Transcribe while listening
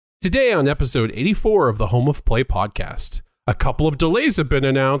Today on episode 84 of the Home of Play podcast, a couple of delays have been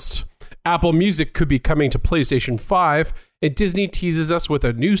announced. Apple Music could be coming to PlayStation 5, and Disney teases us with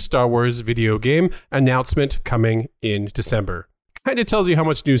a new Star Wars video game announcement coming in December. Kind of tells you how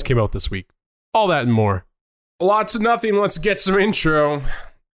much news came out this week. All that and more. Lots of nothing. Let's get some intro.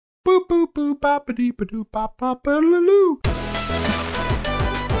 Boop boop boop bop dee ba doo bop bop loo.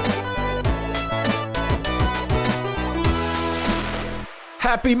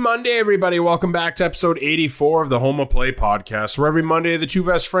 Happy Monday, everybody. Welcome back to episode 84 of the Home of Play podcast, where every Monday the two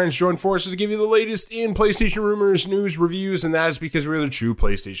best friends join forces to give you the latest in PlayStation rumors, news, reviews, and that is because we're the true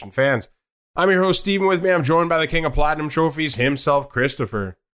PlayStation fans. I'm your host, Steven. With me, I'm joined by the king of platinum trophies himself,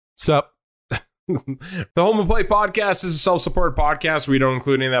 Christopher. Sup? The Home of Play podcast is a self-supported podcast. We don't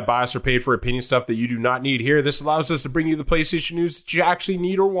include any of that bias or paid for opinion stuff that you do not need here. This allows us to bring you the PlayStation news that you actually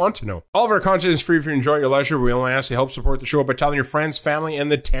need or want to know. All of our content is free for you to enjoy at your leisure. We only ask you to help support the show by telling your friends, family, and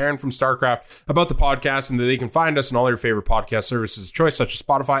the Terran from StarCraft about the podcast and that they can find us on all your favorite podcast services of choice, such as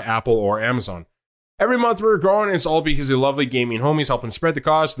Spotify, Apple, or Amazon. Every month we're growing, and it's all because of lovely gaming homies helping spread the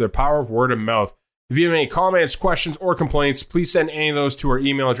cause through the power of word of mouth. If you have any comments, questions, or complaints, please send any of those to our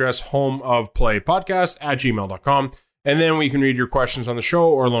email address, homeofplaypodcast@gmail.com. And then we can read your questions on the show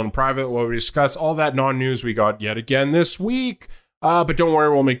or alone in private while we discuss all that non-news we got yet again this week. But don't worry,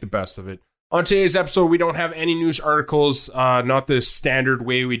 we'll make the best of it. On today's episode, we don't have any news articles, not the standard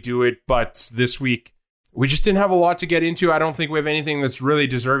way we do it, but this week we just didn't have a lot to get into. I don't think we have anything that's really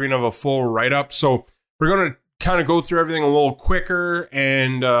deserving of a full write-up. So we're going to kind of go through everything a little quicker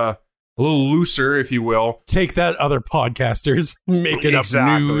and a little looser, if you will. Take that, other podcasters. Making up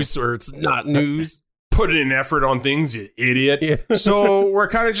news or it's not news. Put in effort on things, you idiot. Yeah. So we're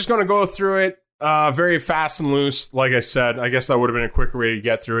kind of just going to go through it very fast and loose. Like I said, I guess that would have been a quicker way to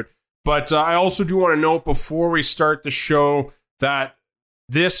get through it. But I also do want to note before we start the show that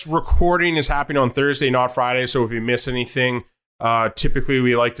this recording is happening on Thursday, not Friday. So if you miss anything, typically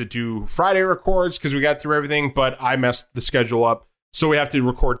we like to do Friday records because we got through everything, but I messed the schedule up. So we have to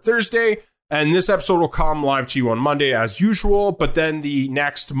record Thursday, and this episode will come live to you on Monday as usual. But then the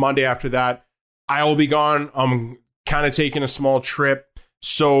next Monday after that, I will be gone. I'm kind of taking a small trip.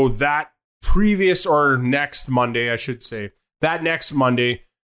 So that previous or next Monday, I should say, that next Monday,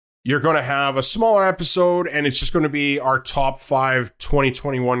 you're going to have a smaller episode, and it's just going to be our top 5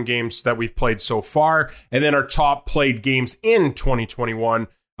 2021 games that we've played so far, and then our top played games in 2021.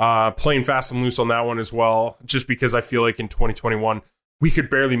 Playing fast and loose on that one as well, just because I feel like in 2021 we could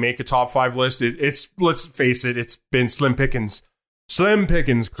barely make a top 5 list. It's let's face it, it's been slim pickings, Chris. Slim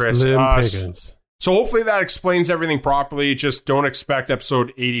pickings. So hopefully that explains everything properly. Just don't expect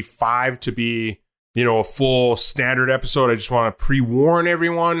episode 85 to be, a full standard episode. I just want to pre-warn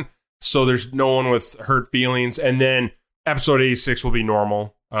everyone so there's no one with hurt feelings. And then episode 86 will be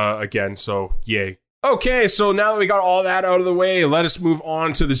normal again. So yay. Okay, so now that we got all that out of the way, let us move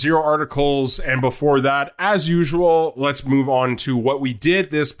on to the 0 articles. And before that, as usual, let's move on to what we did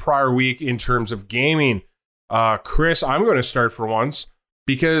this prior week in terms of gaming. Chris, I'm going to start for once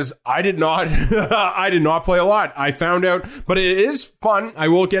because I did not play a lot. I found out, but it is fun. I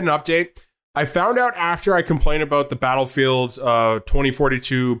will get an update. I found out after I complained about the Battlefield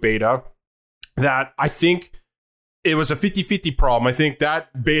 2042 beta that I think it was a 50-50 problem. I think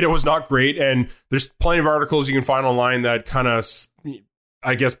that beta was not great, and there's plenty of articles you can find online that kind of,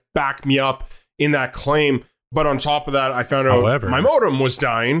 I guess, back me up in that claim. But on top of that, I found out my modem was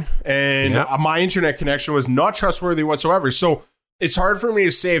dying, and my internet connection was not trustworthy whatsoever. So it's hard for me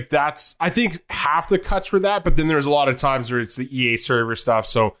to say if that's, I think half the cuts were that, but then there's a lot of times where it's the EA server stuff.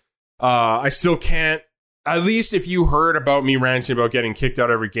 So I still can't, at least if you heard about me ranting about getting kicked out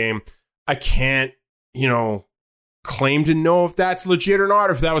every game, I can't, claim to know if that's legit or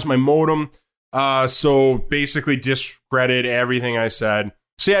not, or if that was my modem. So basically discredit everything I said.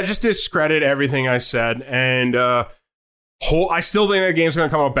 So yeah, just discredit everything I said. And I still think that game's going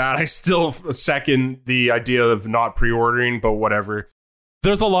to come out bad. I still second the idea of not pre-ordering, but whatever.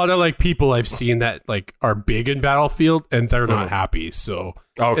 There's a lot of people I've seen that are big in Battlefield and they're not happy. So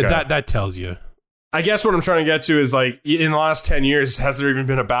okay. That tells you. I guess what I'm trying to get to is in the last 10 years, has there even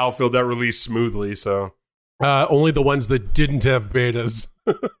been a Battlefield that released smoothly? So only the ones that didn't have betas.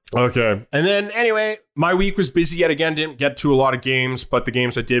 Okay. And then anyway, my week was busy yet again. Didn't get to a lot of games, but the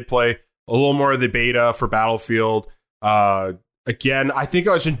games I did play, a little more of the beta for Battlefield. Again, I think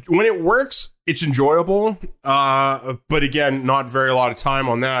when it works, it's enjoyable. But again, not a lot of time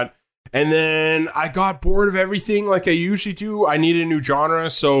on that. And then I got bored of everything like I usually do. I needed a new genre.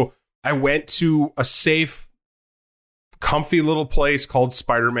 So I went to a safe, comfy little place called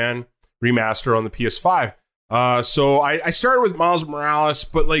Spider-Man Remaster on the PS5. So I started with Miles Morales,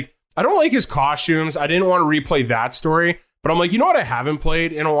 but like I don't like his costumes. I didn't want to replay that story, but I'm like, you know what I haven't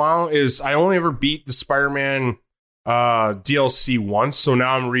played in a while is I only ever beat the Spider-Man DLC once, so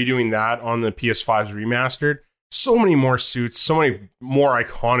now I'm redoing that on the PS5's remastered. So many more suits, so many more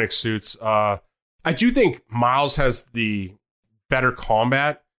iconic suits. I do think Miles has the better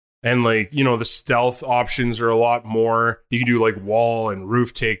combat, and like, you know, the stealth options are a lot more. You can do like wall and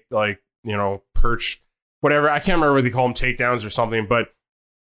roof take, like, you know, perch, whatever. I can't remember what they call them, takedowns or something, but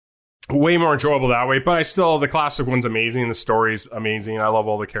way more enjoyable that way. But the classic one's amazing. The story's amazing. I love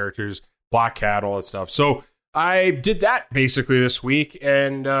all the characters, Black Cat, all that stuff. So I did that basically this week,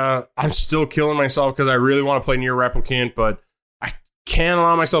 and I'm still killing myself because I really want to play Nier Replicant, but I can't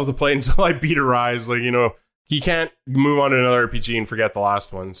allow myself to play until I beat Arise. Like, you know, you can't move on to another RPG and forget the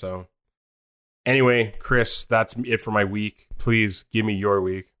last one. So anyway, Chris, that's it for my week. Please give me your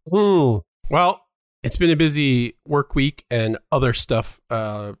week. Well, it's been a busy work week and other stuff.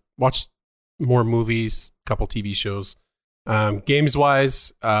 Watched more movies, a couple TV shows. Games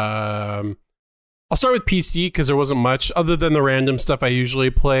wise, I'll start with PC because there wasn't much other than the random stuff I usually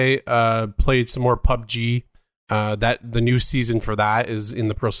play. Played some more PUBG. That the new season for that is in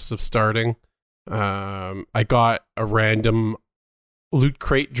the process of starting. I got a random loot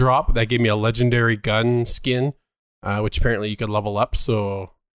crate drop that gave me a legendary gun skin, which apparently you could level up.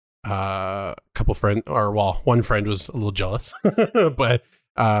 So one friend was a little jealous, but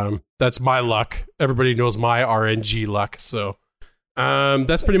that's my luck. Everybody knows my RNG luck. So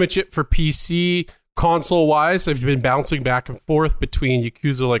that's pretty much it for PC. Console wise, I've been bouncing back and forth between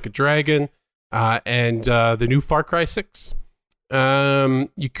Yakuza Like a Dragon and the new Far Cry 6.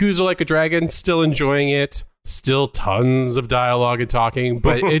 Yakuza Like a Dragon, still enjoying it. Still tons of dialogue and talking,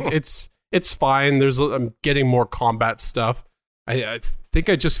 but it's fine. I'm getting more combat stuff. I think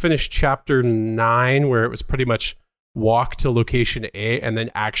I just finished chapter 9, where it was pretty much walk to location A and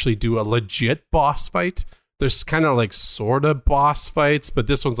then actually do a legit boss fight. There's kind of like sort of boss fights, but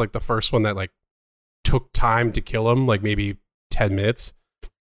this one's like the first one that like took time to kill him, like maybe 10 minutes,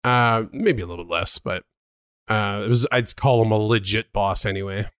 maybe a little less, but I'd call him a legit boss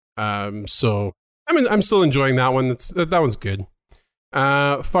anyway. So I mean, I'm still enjoying that one. That one's good.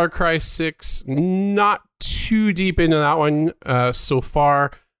 Far Cry 6, not too deep into that one so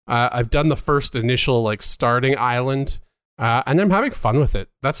far. I've done the first initial like starting island, and I'm having fun with it.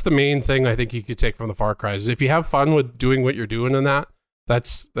 That's the main thing I think you could take from the Far Cry is if you have fun with doing what you're doing in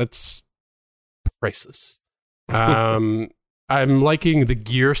that's priceless. I'm liking the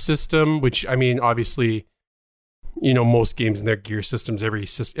gear system, which I mean, obviously, you know, most games in their gear systems,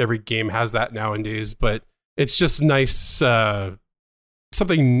 every game has that nowadays, but it's just nice,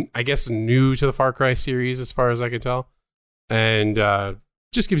 something I guess new to the Far Cry series as far as I can tell, and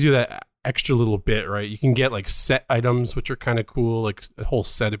just gives you that extra little bit, right? You can get like set items, which are kind of cool, like a whole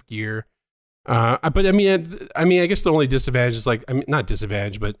set of gear. But I mean, I guess the only disadvantage is like, I mean, not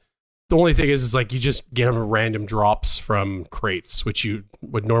disadvantage, but the only thing is like you just get them random drops from crates, which you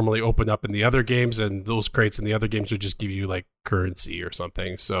would normally open up in the other games, and those crates in the other games would just give you like currency or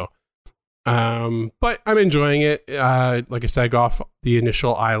something. So, but I'm enjoying it. Like I said, I got off the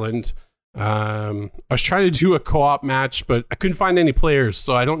initial island. I was trying to do a co-op match, but I couldn't find any players,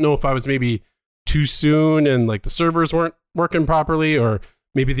 so I don't know if I was maybe too soon and like the servers weren't working properly, or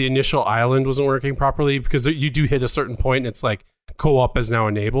maybe the initial island wasn't working properly, because you do hit a certain point and it's like co-op is now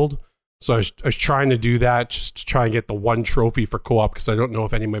enabled. So I was trying to do that just to try and get the one trophy for co-op, because I don't know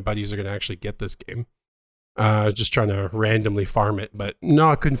if any of my buddies are going to actually get this game. Just trying to randomly farm it, but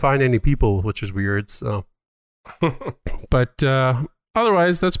no, I couldn't find any people, which is weird. So, but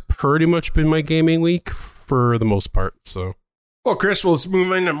otherwise, that's pretty much been my gaming week for the most part. So, well, Chris, let's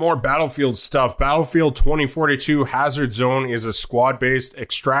move into more Battlefield stuff. Battlefield 2042 Hazard Zone is a squad-based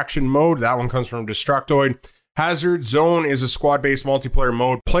extraction mode. That one comes from Destructoid. Hazard Zone is a squad-based multiplayer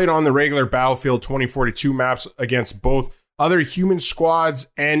mode played on the regular Battlefield 2042 maps against both other human squads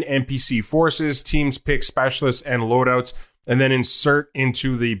and NPC forces. Teams pick specialists and loadouts and then insert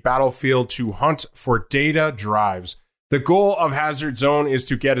into the battlefield to hunt for data drives. The goal of Hazard Zone is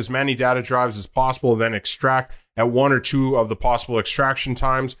to get as many data drives as possible, then extract at one or two of the possible extraction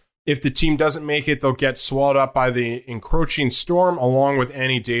times. If the team doesn't make it, they'll get swallowed up by the encroaching storm along with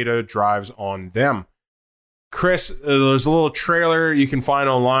any data drives on them. Chris, there's a little trailer you can find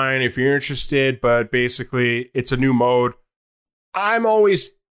online if you're interested, but basically it's a new mode. I'm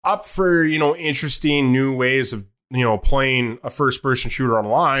always up for, interesting new ways of, playing a first-person shooter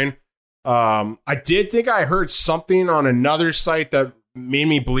online. I did think I heard something on another site that made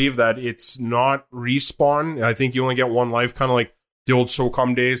me believe that it's not Respawn. I think you only get one life, kind of like the old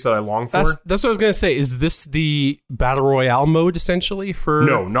SOCOM days that I long for. That's what I was going to say. Is this the Battle Royale mode essentially for...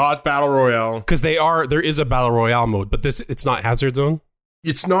 No, not Battle Royale. Because there is a Battle Royale mode, but it's not Hazard Zone?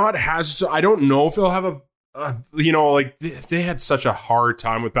 It's not Hazard Zone. I don't know if they'll have they had such a hard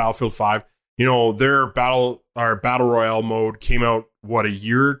time with Battlefield 5. Their Battle Royale mode came out, a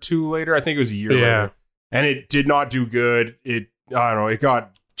year or two later? I think it was a year later. And it did not do good. It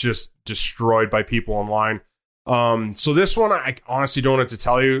got just destroyed by people online. So this one, I honestly don't have to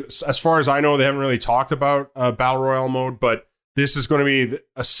tell you. As far as I know, they haven't really talked about Battle Royale mode, but this is going to be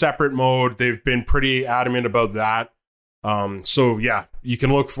a separate mode. They've been pretty adamant about that. So yeah, you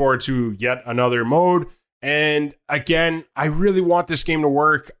can look forward to yet another mode. And again, I really want this game to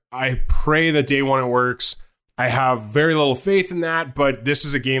work. I pray that day one it works. I have very little faith in that, but this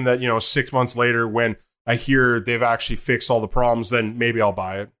is a game that, 6 months later, when I hear they've actually fixed all the problems, then maybe I'll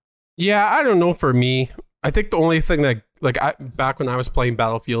buy it. Yeah, I don't know for me. I think the only thing that, back when I was playing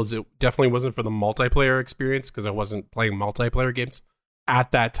Battlefields, it definitely wasn't for the multiplayer experience because I wasn't playing multiplayer games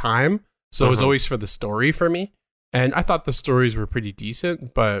at that time. So it was always for the story for me. And I thought the stories were pretty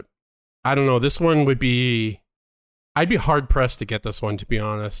decent, but I don't know. This one I'd be hard pressed to get this one, to be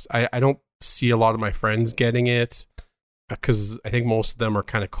honest. I don't see a lot of my friends getting it because I think most of them are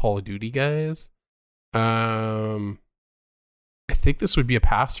kind of Call of Duty guys. I think this would be a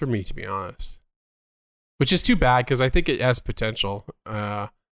pass for me, to be honest. Which is too bad because I think it has potential.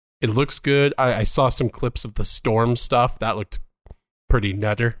 It looks good. I saw some clips of the Storm stuff. That looked pretty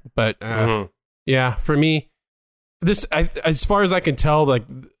nutter. But yeah, for me, this, as far as I can tell,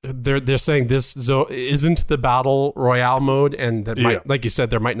 they're saying this isn't the Battle Royale mode, and that might, like you said,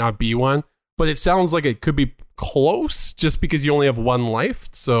 there might not be one. But it sounds like it could be close just because you only have one life.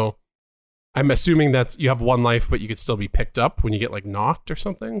 So I'm assuming that you have one life, but you could still be picked up when you get knocked or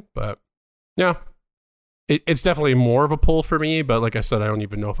something. But yeah. It's definitely more of a pull for me, but like I said, I don't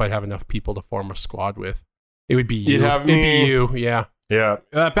even know if I'd have enough people to form a squad with. It would be you. It'd be you, yeah. Yeah.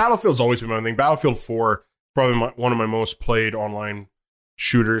 Battlefield's always been my thing. Battlefield 4, probably one of my most played online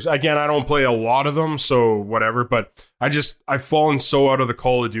shooters. Again, I don't play a lot of them, so whatever, but I've fallen so out of the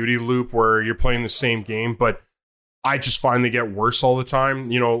Call of Duty loop where you're playing the same game, but I just find they get worse all the time.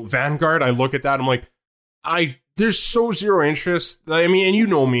 Vanguard, I look at that, I'm like, there's so zero interest. I mean, and you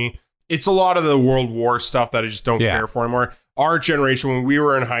know me. It's a lot of the World War stuff that I just don't care for anymore. Our generation, when we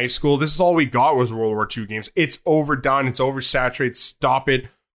were in high school, this is all we got was World War II games. It's overdone. It's oversaturated. Stop it.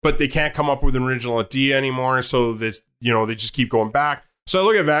 But they can't come up with an original idea anymore. So they just keep going back. So I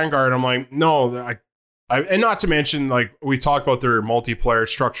look at Vanguard. I'm like, no, and not to mention, we talked about their multiplayer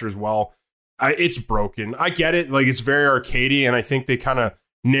structure as well. It's broken. I get it. It's very arcadey. And I think they kind of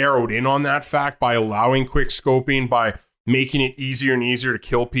narrowed in on that fact by allowing quick scoping, by making it easier and easier to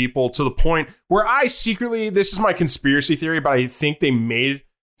kill people, to the point where I secretly, this is my conspiracy theory, but I think they made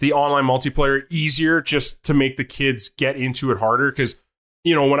the online multiplayer easier just to make the kids get into it harder. Because,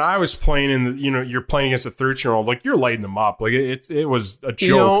 when I was playing you're playing against a 13-year-old, you're lighting them up. It was a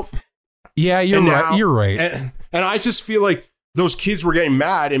joke. Yeah, you're right. You're right. And I just feel like those kids were getting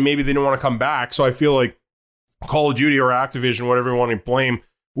mad and maybe they didn't want to come back. So I feel like Call of Duty or Activision, whatever you want to blame,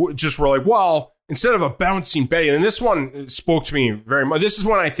 just were like, well, instead of a bouncing Betty, and this one spoke to me very much. This is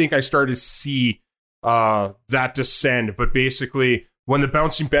when I think I started to see that descend. But basically, when the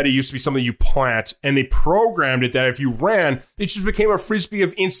bouncing Betty used to be something you plant, and they programmed it that if you ran, it just became a frisbee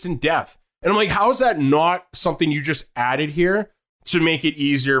of instant death. And I'm like, how is that not something you just added here to make it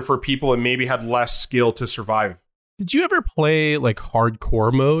easier for people that maybe had less skill to survive? Did you ever play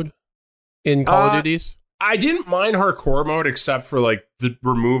hardcore mode in Call of Duties? I didn't mind hardcore mode except for the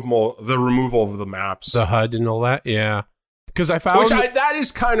removal of the maps, the HUD and all that. Yeah, because I found that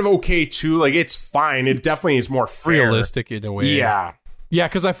is kind of okay too. It's fine. It definitely is more fair. Realistic in a way. Yeah,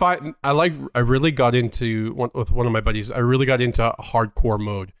 because I find I really got into with one of my buddies. I really got into hardcore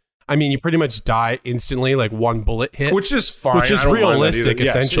mode. I mean, you pretty much die instantly, one bullet hit, which is fine, which is realistic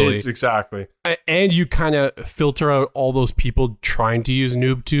essentially. Yes, exactly. And you kind of filter out all those people trying to use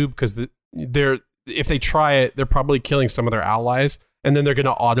NoobTube because if they try it, they're probably killing some of their allies, and then they're going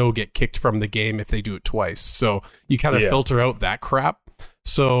to auto get kicked from the game if they do it twice. So you kind of filter out that crap.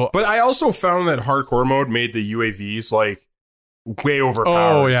 So, but I also found that hardcore mode made the UAVs way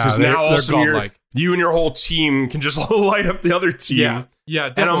overpowered. Oh yeah, because now all of a sudden you and your whole team can just light up the other team. Yeah,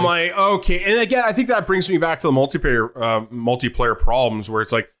 definitely. And I'm like, okay. And again, I think that brings me back to the multiplayer problems where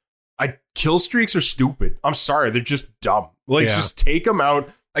it's kill streaks are stupid. I'm sorry, they're just dumb. Just take them out.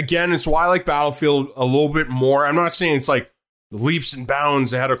 Again, it's why I like Battlefield a little bit more. I'm not saying it's leaps and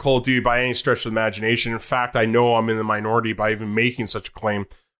bounds ahead of Call of Duty by any stretch of the imagination. In fact, I know I'm in the minority by even making such a claim.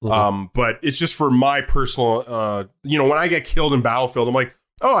 But it's just for my personal, when I get killed in Battlefield, I'm like,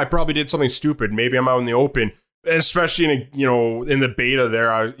 oh, I probably did something stupid. Maybe I'm out in the open, especially in the beta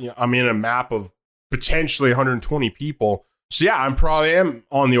there. I'm in a map of potentially 120 people. So yeah, I'm probably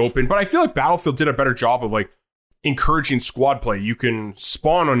on the open, but I feel like Battlefield did a better job of like encouraging squad play. You can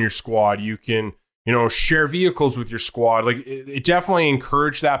spawn on your squad. You can, share vehicles with your squad. Like it definitely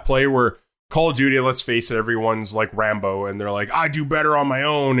encouraged that play where Call of Duty, let's face it, everyone's like Rambo and they're like, I do better on my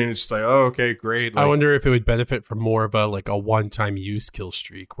own. And it's just like, oh, okay, great. Like, I wonder if it would benefit from more of a one-time use kill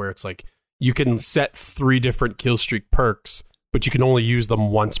streak where it's like you can set 3 different kill streak perks, but you can only use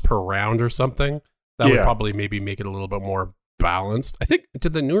them once per round or something. That would probably maybe make it a little bit more balanced. I think,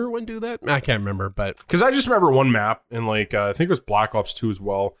 did the newer one do that? I can't remember, but because I just remember one map and I think it was Black Ops 2 as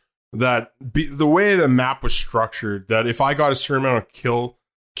well, that the way the map was structured, that if I got a certain amount of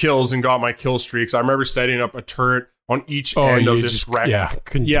kills and got my kill streaks, I remember setting up a turret on each end of this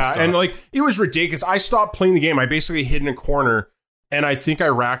wreck. And it was ridiculous. I stopped playing the game. I basically hid in a corner and I think I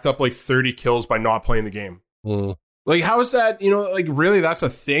racked up 30 kills by not playing the game. Like, how is that, really that's a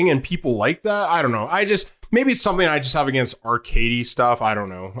thing and people like that? I don't know. Maybe it's something I just have against arcadey stuff. I don't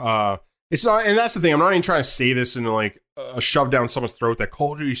know. It's not, and that's the thing. I'm not even trying to say this in a shove down someone's throat that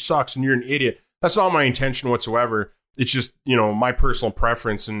Call of Duty sucks and you're an idiot. That's not my intention whatsoever. It's just, my personal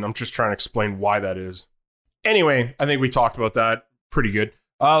preference, and I'm just trying to explain why that is. Anyway, I think we talked about that pretty good.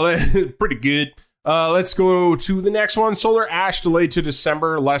 Pretty good. Let's go to the next one. Solar Ash delayed to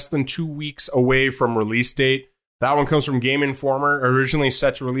December, less than 2 weeks away from release date. That one comes from Game Informer, originally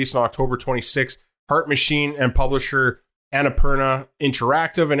set to release on October 26th. Heart Machine and publisher Annapurna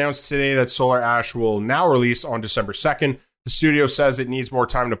Interactive announced today that Solar Ash will now release on December 2nd. The studio says it needs more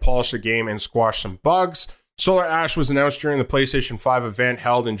time to polish the game and squash some bugs. Solar Ash was announced during the PlayStation 5 event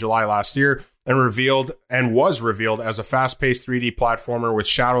held in July last year and was revealed as a fast-paced 3D platformer with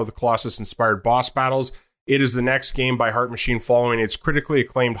Shadow of the Colossus-inspired boss battles. It is the next game by Heart Machine following its critically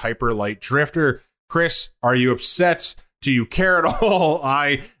acclaimed Hyper Light Drifter. Chris, are you upset? Do you care at all?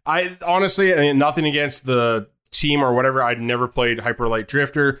 I honestly, nothing against the team or whatever. I'd never played Hyper Light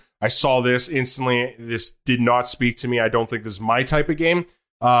Drifter. I saw this instantly. This did not speak to me. I don't think this is my type of game.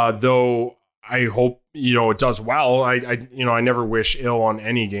 Though I hope, it does well. I never wish ill on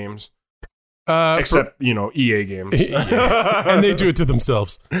any games. Except, EA games. And they do it to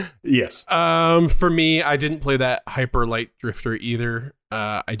themselves. Yes. For me, I didn't play that Hyper Light Drifter either.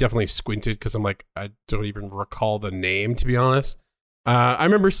 I definitely squinted because I'm like, I don't even recall the name, to be honest. I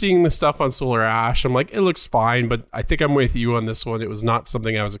remember seeing the stuff on Solar Ash. I'm like, it looks fine, but I think I'm with you on this one. It was not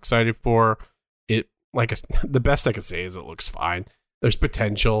something I was excited for. The best I could say is it looks fine. There's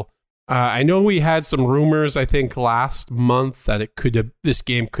potential. I know we had some rumors, I think, last month that this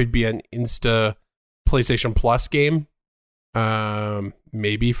game could be an Insta PlayStation Plus game.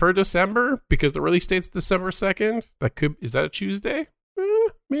 Maybe for December, because the release date's December 2nd. Is that a Tuesday?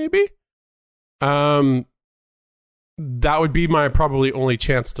 Maybe. That would be my probably only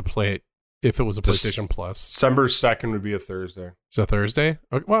chance to play it if it was a PlayStation Plus. December 2nd would be a Thursday. It's a Thursday?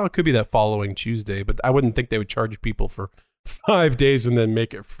 Well, it could be that following Tuesday, but I wouldn't think they would charge people for 5 days and then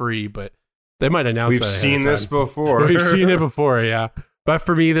make it free, but they might announce that. We've seen this before. We've seen it before, yeah. But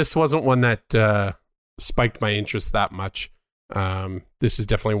for me, this wasn't one that spiked my interest that much. This is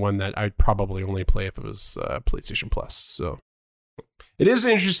definitely one that I'd probably only play if it was PlayStation Plus. So it is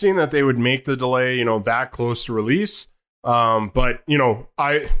interesting that they would make the delay, that close to release. But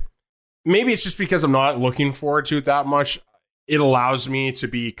maybe it's just because I'm not looking forward to it that much. It allows me to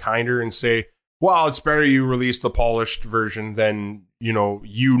be kinder and say, well, it's better you release the polished version than,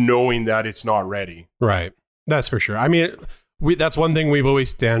 you knowing that it's not ready. Right. That's for sure. I mean, that's one thing we've always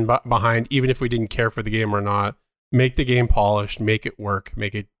stand behind, even if we didn't care for the game or not. Make the game polished, make it work,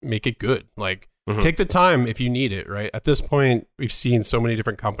 make it good. Like, take the time if you need it, right? At this point, we've seen so many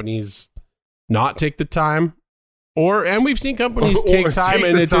different companies not take the time. And we've seen companies take time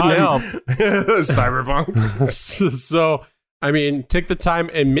and it didn't help. Cyberpunk. So, I mean, take the time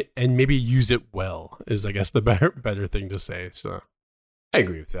and maybe use it well is, I guess, the better thing to say. So, I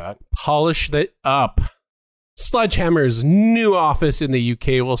agree with that. Polish that up. Sledgehammer's new office in the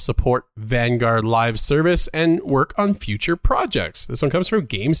UK will support Vanguard live service and work on future projects. This one comes from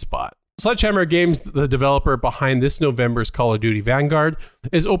GameSpot. Sledgehammer Games, the developer behind this November's Call of Duty Vanguard,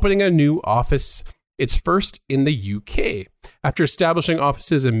 is opening a new office, its first in the UK, after establishing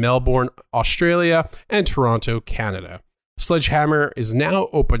offices in Melbourne, Australia, and Toronto, Canada. Sledgehammer is now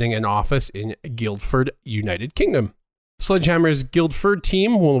opening an office in Guildford, United Kingdom. Sledgehammer's Guildford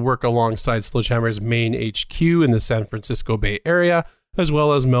team will work alongside Sledgehammer's main HQ in the San Francisco Bay Area, as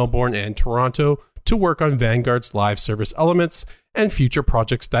well as Melbourne and Toronto, to work on Vanguard's live service elements and future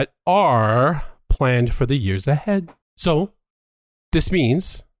projects that are planned for the years ahead. So this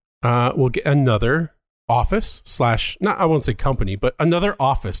means we'll get another office / not, I won't say company, but another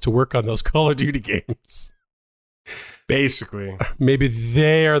office to work on those Call of Duty games. Basically. Maybe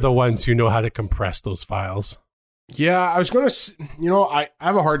they're the ones who know how to compress those files. Yeah, I was going to, I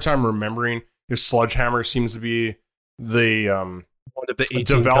have a hard time remembering if Sledgehammer seems to be the one of the 18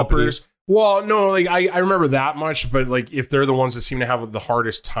 developers. Companies. Well, no, like I remember that much, but like if they're the ones that seem to have the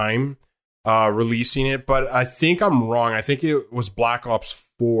hardest time releasing it. But I think I'm wrong. I think it was Black Ops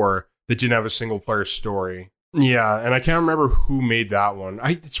 4 that didn't have a single player story. Yeah, and I can't remember who made that one.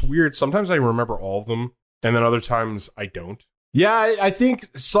 It's weird. Sometimes I remember all of them, and then other times I don't. Yeah, I think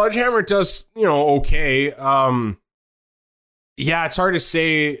Sledgehammer does, okay. Yeah, it's hard to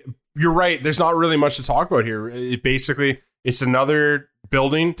say. You're right. There's not really much to talk about here. It's another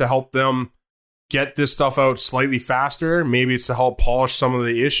building to help them get this stuff out slightly faster. Maybe it's to help polish some of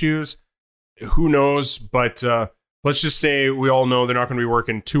the issues. Who knows? But let's just say we all know they're not going to be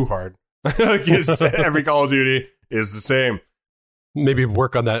working too hard because every Call of Duty is the same. Maybe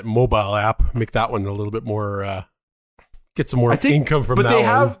work on that mobile app, make that one a little bit more, get some more income from that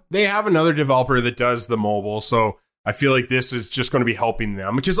one. But they have another developer that does the mobile, so I feel like this is just going to be helping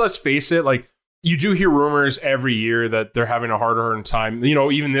them. Because let's face it, like you do hear rumors every year that they're having a harder time.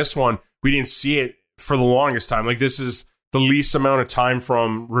 Even this one, we didn't see it for the longest time. Like this is the least amount of time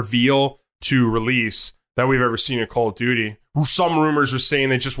from reveal to release that we've ever seen in Call of Duty. Some rumors were saying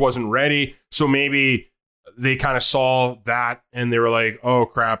they just wasn't ready, so maybe they kind of saw that and they were like, oh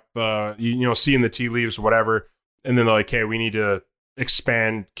crap, seeing the tea leaves, whatever. And then they're like, hey, we need to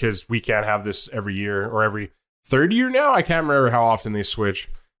expand because we can't have this every year or every third year now. I can't remember how often they switch.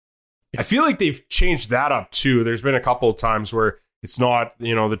 I feel like they've changed that up too. There's been a couple of times where it's not,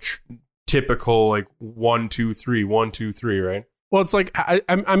 the typical like 1, 2, 3, 1, 2, 3, right? Well, it's like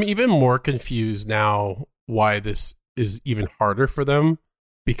I'm even more confused now why this is even harder for them,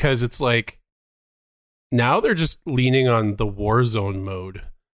 because it's like now they're just leaning on the Warzone mode.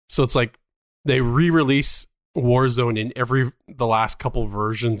 So it's like they re-release Warzone in the last couple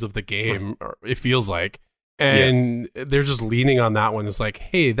versions of the game, it feels like. And they're just leaning on that one. It's like,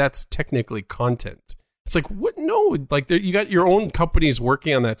 hey, that's technically content. It's like, what? No, like you got your own companies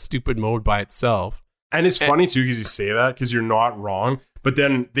working on that stupid mode by itself. And it's funny too, because you say that because you're not wrong. But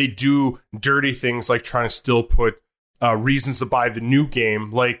then they do dirty things like trying to still put reasons to buy the new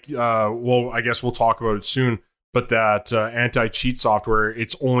game. Like, I guess we'll talk about it soon. But that anti-cheat software,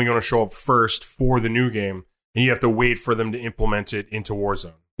 it's only going to show up first for the new game. And you have to wait for them to implement it into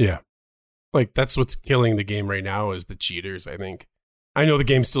Warzone. Yeah. Like, that's what's killing the game right now is the cheaters, I think. I know the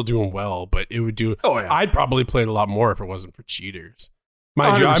game's still doing well, but it would do... Oh, yeah. I'd probably play it a lot more if it wasn't for cheaters.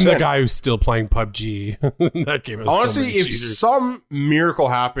 Mind you, I'm the guy who's still playing PUBG. That game has honestly, so many if cheaters. some miracle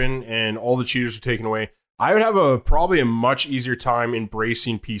happened and all the cheaters were taken away, I would have probably a much easier time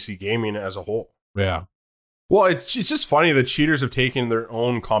embracing PC gaming as a whole. Yeah. Well, it's just funny that cheaters have taken their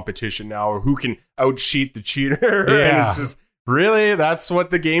own competition now, or who can out-cheat the cheater. Yeah. And it's just, really? That's what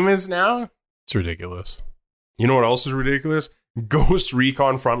the game is now? It's ridiculous. You know what else is ridiculous? Ghost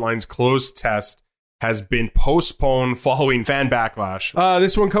Recon Frontline's closed test has been postponed following fan backlash.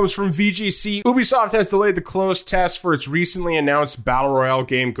 This one comes from VGC. Ubisoft has delayed the closed test for its recently announced Battle Royale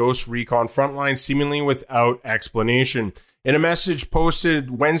game Ghost Recon Frontline, seemingly without explanation. In a message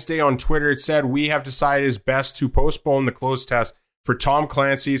posted Wednesday on Twitter, it said, "We have decided it's best to postpone the closed test for Tom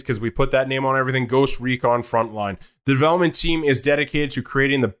Clancy's," because we put that name on everything, Ghost Recon Frontline. The development team is dedicated to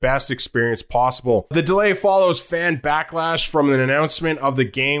creating the best experience possible. The delay follows fan backlash from an announcement of the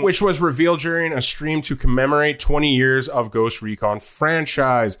game, which was revealed during a stream to commemorate 20 years of Ghost Recon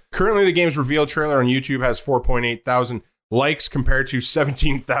franchise. Currently, the game's reveal trailer on YouTube has 4.8 thousand likes compared to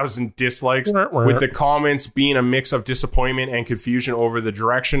 17,000 dislikes, with the comments being a mix of disappointment and confusion over the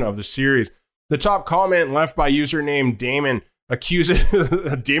direction of the series. The top comment left by username Damon accuses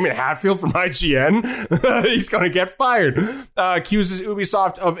Damon Hatfield from IGN. He's going to get fired. Accuses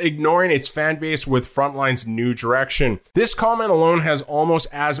Ubisoft of ignoring its fan base with Frontline's new direction. This comment alone has almost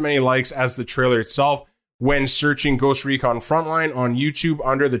as many likes as the trailer itself. When searching Ghost Recon Frontline on YouTube,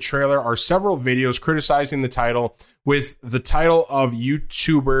 under the trailer are several videos criticizing the title, with the title of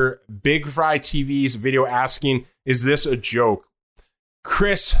YouTuber Big Fry TV's video asking, "Is this a joke?"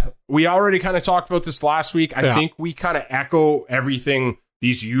 Chris, we already kind of talked about this last week. I think we kind of echo everything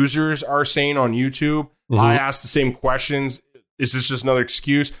these users are saying on YouTube. Mm-hmm. I asked the same questions. Is this just another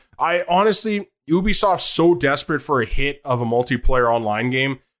excuse? I honestly, Ubisoft's so desperate for a hit of a multiplayer online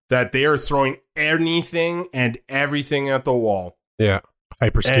game that they are throwing anything and everything at the wall. Yeah.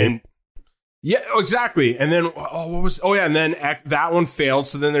 Hyperscape. And Yeah, exactly. And then and then that one failed.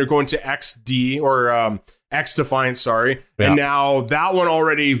 So then they're going to XD or X Defiance, sorry. Yeah. And now that one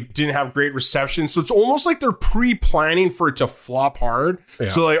already didn't have great reception. So it's almost like they're pre-planning for it to flop hard. Yeah.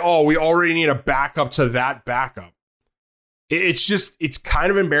 So like, we already need a backup to that backup. It's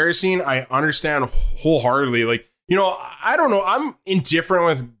kind of embarrassing. I understand wholeheartedly. Like, I don't know. I'm indifferent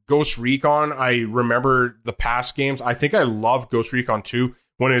with Ghost Recon. I remember the past games. I think I loved Ghost Recon 2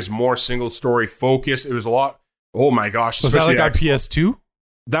 when it was more single story focused. It was a lot. Oh my gosh. Was that like on PS2?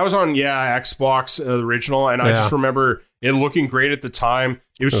 That was on, Xbox original. And I just remember it looking great at the time.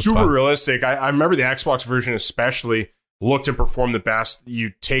 It was super realistic. I remember the Xbox version especially looked and performed the best.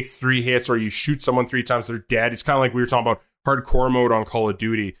 You take 3 hits or you shoot someone 3 times, they're dead. It's kind of like we were talking about hardcore mode on Call of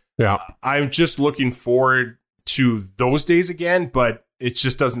Duty. Yeah. I'm just looking forward to those days again, but it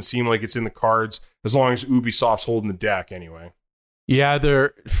just doesn't seem like it's in the cards as long as Ubisoft's holding the deck anyway. Yeah,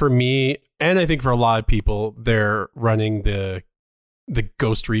 for me, and I think for a lot of people, they're running the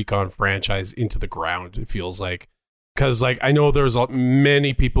Ghost Recon franchise into the ground, it feels like. Because like I know there's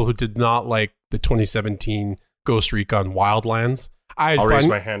many people who did not like the 2017 Ghost Recon Wildlands. I'll raise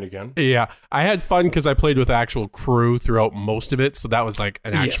my hand again. Yeah, I had fun because I played with actual crew throughout most of it, so that was like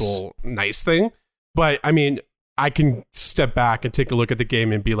an actual nice thing. But I mean, I can step back and take a look at the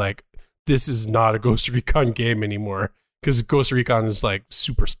game and be like, this is not a Ghost Recon game anymore. Because Ghost Recon is like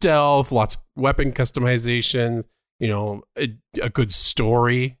super stealth, lots of weapon customization, a good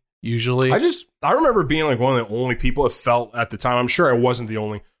story usually. I remember being like one of the only people it felt at the time. I'm sure I wasn't the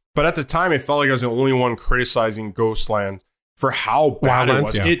only, but at the time it felt like I was the only one criticizing Ghostland for how bad it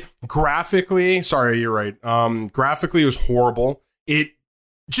was. Yeah. It graphically, sorry, you're right. Graphically it was horrible. It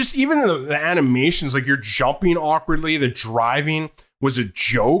just even the animations, like you're jumping awkwardly, the driving was a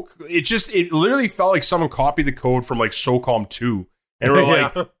joke. It literally felt like someone copied the code from like SOCOM 2 and we're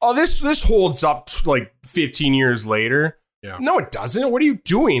like, this holds up like 15 years later. Yeah. No, it doesn't. What are you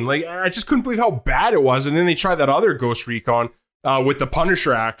doing? Like, I just couldn't believe how bad it was. And then they tried that other Ghost Recon with the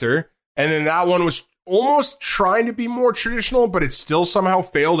Punisher actor. And then that one was almost trying to be more traditional, but it still somehow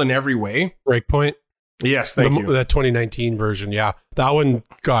failed in every way. Breakpoint? Yes, thank you. That 2019 version, yeah. That one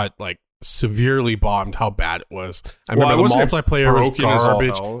got like severely bombed how bad it was. I remember the multiplayer was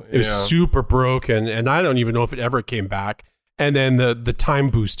garbage. It was super broken, and I don't even know if it ever came back. And then the time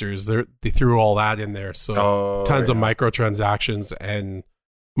boosters, they threw all that in there. So tons of microtransactions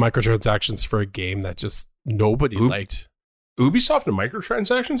for a game that just nobody liked. Ubisoft and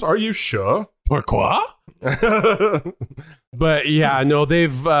microtransactions? Are you sure? Pourquoi? But yeah, no,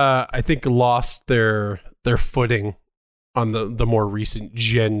 they've I think lost their footing on the more recent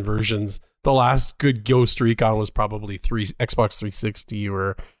gen versions. The last good Ghost Recon was probably Xbox 360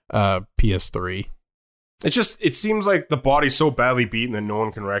 or PS3. It seems like the body's so badly beaten that no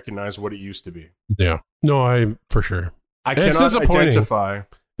one can recognize what it used to be. Yeah. No, for sure. I cannot identify.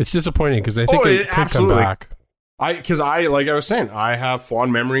 It's disappointing because I think it could come back. Like I was saying, I have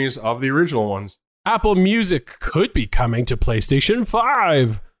fond memories of the original ones. Apple Music could be coming to PlayStation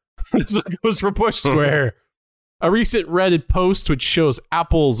 5. This goes for Push Square. A recent Reddit post which shows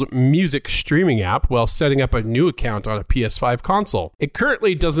Apple's music streaming app while setting up a new account on a PS5 console. It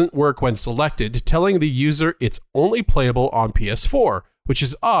currently doesn't work when selected, telling the user it's only playable on PS4, which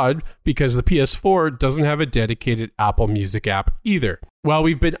is odd because the PS4 doesn't have a dedicated Apple Music app either. While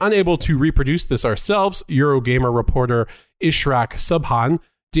we've been unable to reproduce this ourselves, Eurogamer reporter Ishraq Subhan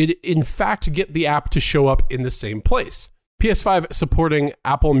did in fact get the app to show up in the same place. PS5 supporting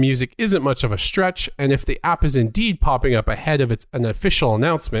Apple Music isn't much of a stretch, and if the app is indeed popping up ahead of an official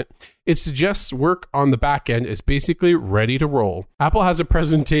announcement, it suggests work on the back end is basically ready to roll. Apple has a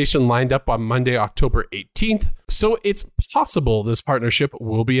presentation lined up on Monday, October 18th, so it's possible this partnership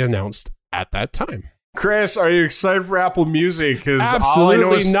will be announced at that time. Chris, are you excited for Apple Music?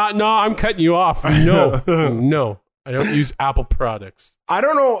 Absolutely not. No, I'm cutting you off. No. I don't use Apple products. I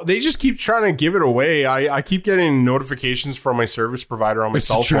don't know. They just keep trying to give it away. I keep getting notifications from my service provider on my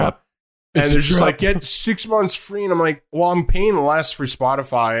cell phone. And they're just like, get 6 months free. And I'm like, well, I'm paying less for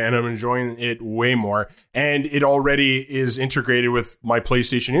Spotify and I'm enjoying it way more. And it already is integrated with my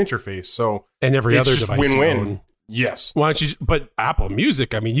PlayStation interface. So and every other device. Win-win. Yes. Why don't you? But Apple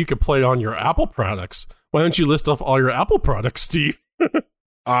Music, I mean, you could play on your Apple products. Why don't you list off all your Apple products, Steve?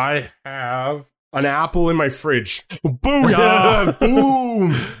 I have an apple in my fridge. Booyah!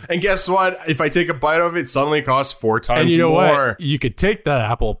 Boom! And guess what? If I take a bite of it, it suddenly costs 4 times and you know more. What? You could take that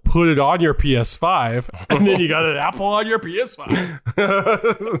apple, put it on your PS5, and then you got an apple on your PS5.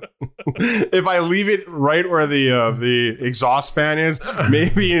 If I leave it right where the exhaust fan is,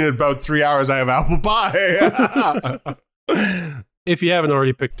 maybe in about 3 hours I have apple pie. If you haven't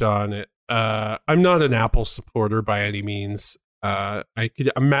already picked on it, I'm not an Apple supporter by any means. I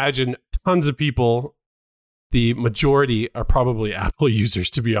could imagine tons of people, the majority are probably Apple users,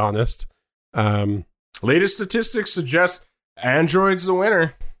 to be honest. Latest statistics suggest Android's the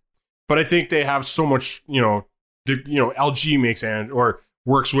winner, but I think they have so much, LG makes or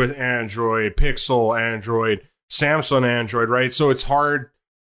works with Android, Pixel, Android, Samsung, Android, right? So it's hard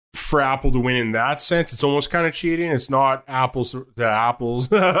for Apple to win in that sense. It's almost kind of cheating. It's not apples to apples.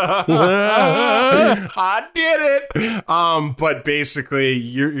 I did it. But basically,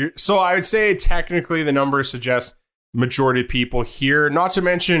 you're so I would say technically the numbers suggest majority of people here. Not to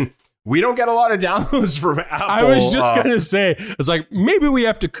mention, we don't get a lot of downloads from Apple. I was just going to say, it's like, maybe we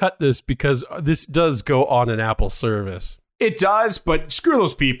have to cut this because this does go on an Apple service. It does, but screw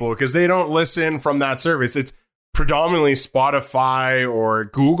those people because they don't listen from that service. It's predominantly Spotify or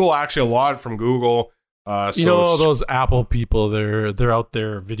Google, actually a lot from Google. Those Apple people, they're out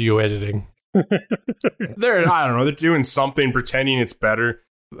there video editing. I don't know, they're doing something pretending it's better.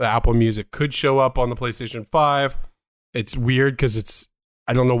 The Apple Music could show up on the PlayStation 5. It's weird because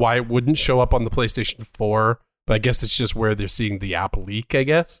I don't know why it wouldn't show up on the PlayStation 4, but I guess it's just where they're seeing the app leak, I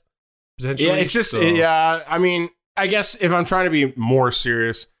guess. Potentially. Yeah, it's just, I mean, I guess if I'm trying to be more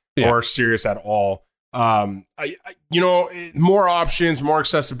serious or serious at all, more options, more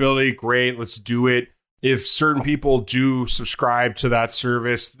accessibility, great, let's do it. If certain people do subscribe to that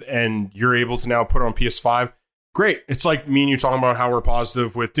service and you're able to now put it on PS5, great. It's like me and you talking about how we're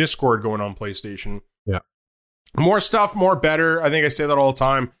positive with Discord going on PlayStation. Yeah. More stuff, more better. I think I say that all the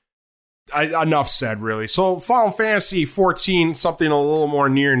time. Enough said, really. So Final Fantasy 14, something a little more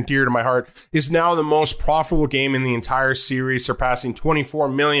near and dear to my heart, is now the most profitable game in the entire series, surpassing 24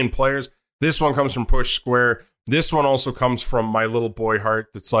 million players. This one comes from Push Square. This one also comes from my little boy heart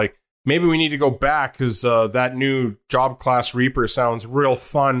that's like, maybe we need to go back because that new Job Class Reaper sounds real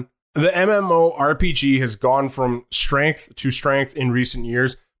fun. The MMO RPG has gone from strength to strength in recent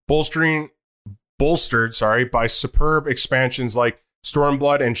years, bolstered by superb expansions like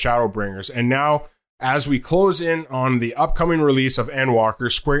Stormblood and Shadowbringers. And now, as we close in on the upcoming release of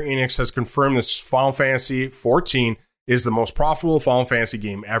Endwalker, Square Enix has confirmed this Final Fantasy 14 is the most profitable Final Fantasy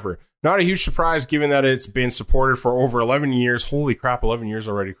game ever. Not a huge surprise given that it's been supported for over 11 years. Holy crap, 11 years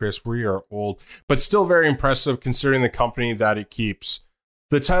already, Chris. We are old. But still very impressive considering the company that it keeps.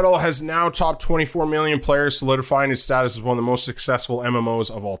 The title has now topped 24 million players, solidifying its status as one of the most successful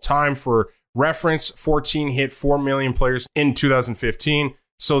MMOs of all time. For reference, 14 hit 4 million players in 2015.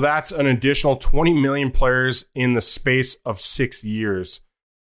 So that's an additional 20 million players in the space of 6 years.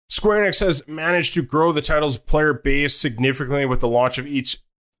 Square Enix has managed to grow the title's player base significantly with the launch of each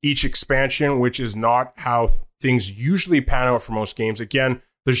expansion, which is not how things usually pan out for most games. Again,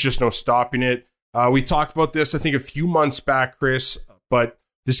 there's just no stopping it. We talked about this, I think, a few months back, Chris, but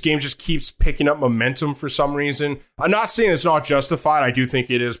this game just keeps picking up momentum for some reason. I'm not saying it's not justified. I do think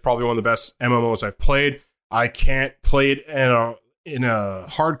it is probably one of the best MMOs I've played. I can't play it in a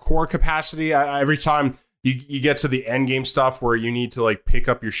hardcore capacity. Every time you get to the end game stuff where you need to like pick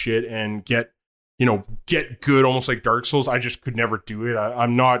up your shit and get good, almost like Dark Souls, I just could never do it.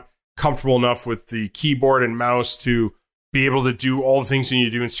 I'm not comfortable enough with the keyboard and mouse to be able to do all the things you need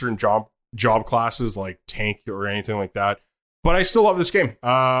to do in certain job classes like tank or anything like that. But I still love this game.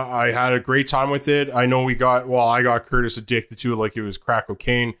 I had a great time with it. I know I got Curtis addicted to it like it was crack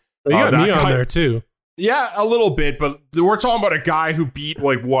cocaine. Well, you got me on there too. Yeah, a little bit, but we're talking about a guy who beat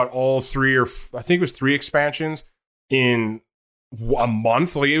all three, or I think it was 3 expansions in a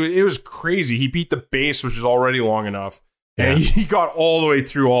month. Like it was crazy. He beat the base, which is already long enough, and he got all the way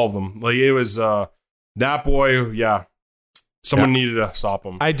through all of them. Like it was that boy. Yeah, someone needed to stop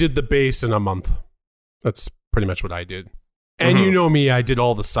him. I did the base in a month. That's pretty much what I did. And you know me, I did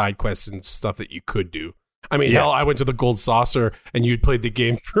all the side quests and stuff that you could do. I mean, hell, I went to the Gold Saucer and you'd played the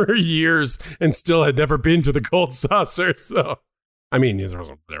game for years and still had never been to the Gold Saucer. So, I mean,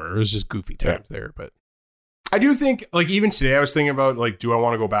 whatever. It was just goofy times there. But I do think, like, even today, I was thinking about, like, do I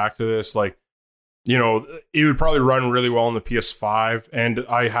want to go back to this? Like, it would probably run really well on the PS5. And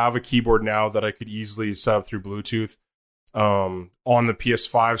I have a keyboard now that I could easily set up through Bluetooth on the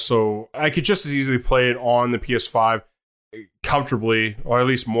PS5. So I could just as easily play it on the PS5 comfortably, or at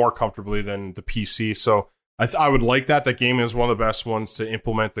least more comfortably than the PC. So I would like that. That game is one of the best ones to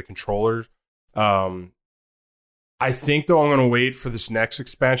implement the controllers. I think, though, I'm going to wait for this next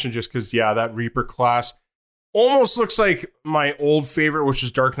expansion just because, that Reaper class almost looks like my old favorite, which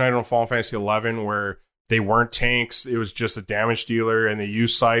is Dark Knight on Final Fantasy 11, where they weren't tanks. It was just a damage dealer and they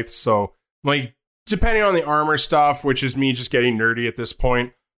used scythes. So, like, depending on the armor stuff, which is me just getting nerdy at this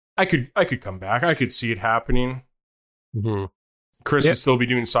point, I could come back. I could see it happening. Mm-hmm. Chris would still be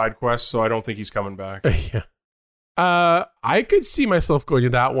doing side quests, so I don't think he's coming back. Yeah. I could see myself going to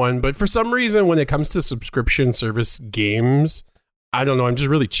that one, but for some reason, when it comes to subscription service games, I don't know. I'm just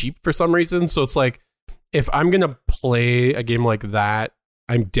really cheap for some reason. So it's like, if I'm going to play a game like that,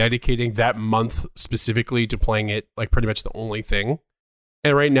 I'm dedicating that month specifically to playing it like pretty much the only thing.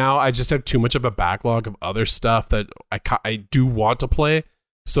 And right now, I just have too much of a backlog of other stuff that I do want to play.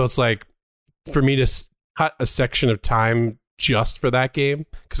 So it's like, for me to cut a section of time just for that game,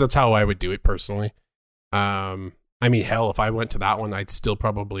 because that's how I would do it personally. I mean, hell, if I went to that one, I'd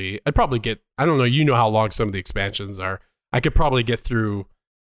probably get, I don't know, you know how long some of the expansions are. I could probably get through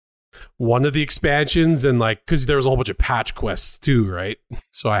one of the expansions and like, because there was a whole bunch of patch quests too, right?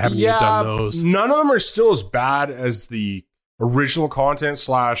 So I haven't even done those. None of them are still as bad as the original content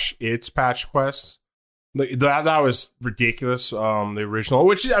 / its patch quests. That was ridiculous. The original,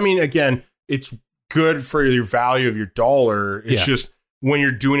 which, I mean, again, it's good for your value of your dollar. It's just, when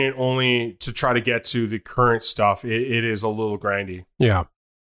you're doing it only to try to get to the current stuff, it is a little grindy. Yeah.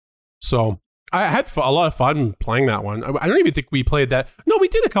 So I had a lot of fun playing that one. I don't even think we played that. No, we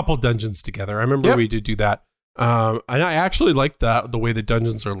did a couple dungeons together. I remember we did do that. And I actually liked the way the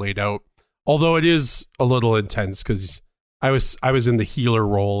dungeons are laid out. Although it is a little intense because I was in the healer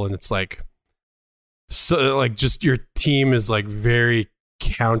role, and it's like, so like just your team is like very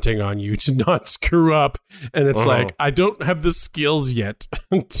counting on you to not screw up, and it's like, I don't have the skills yet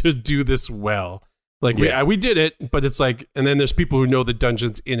to do this well. Like we did it, but it's like, and then there's people who know the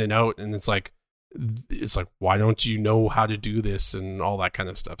dungeons in and out, and it's like why don't you know how to do this and all that kind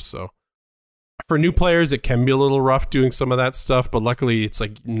of stuff. So for new players, it can be a little rough doing some of that stuff, but luckily it's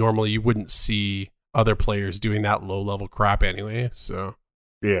like normally you wouldn't see other players doing that low level crap anyway. So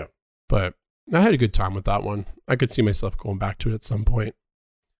yeah, but I had a good time with that one. I could see myself going back to it at some point.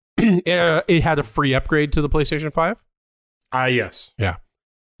 It had a free upgrade to the PlayStation 5? Yes. Yeah.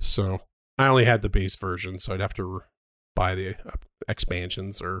 So I only had the base version, so I'd have to buy the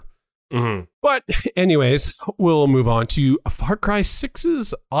expansions or... But anyways, we'll move on to Far Cry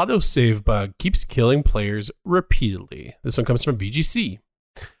 6's autosave bug keeps killing players repeatedly. This one comes from VGC.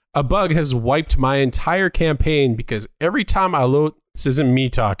 A bug has wiped my entire campaign because every time I load... This isn't me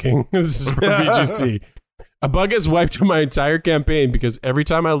talking. This is from VGC. A bug has wiped my entire campaign because every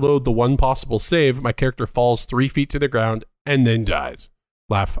time I load the one possible save, my character falls 3 feet to the ground and then dies.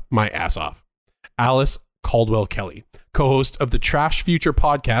 Laugh my ass off. Alice Caldwell Kelly, co-host of the Trash Future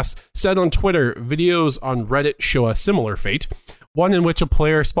podcast, said on Twitter, videos on Reddit show a similar fate. One in which a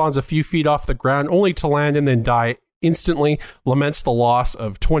player spawns a few feet off the ground only to land and then die instantly, laments the loss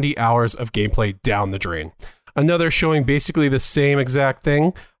of 20 hours of gameplay down the drain. Another showing basically the same exact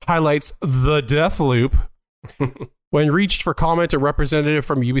thing highlights the death loop. When reached for comment, a representative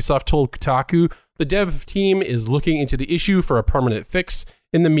from Ubisoft told Kotaku the dev team is looking into the issue for a permanent fix.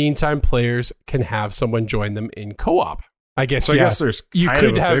 In the meantime, players can have someone join them in co-op. I guess, so I guess there's you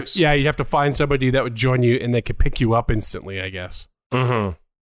could have fix. You'd have to find somebody that would join you and they could pick you up instantly, I guess.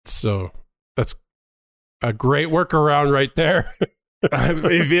 So that's a great workaround right there.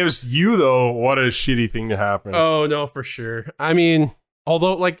 If it was you, though, what a shitty thing to happen. Oh, no, for sure. I mean,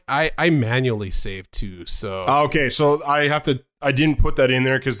 although, like, I manually save too, so... Okay, so I didn't put that in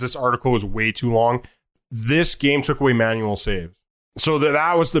there because this article was way too long. This game took away manual saves. So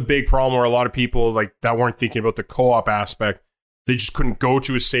that was the big problem where a lot of people, like, that weren't thinking about the co-op aspect. They just couldn't go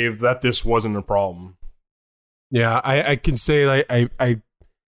to a save that this wasn't a problem. Yeah, I can say, like,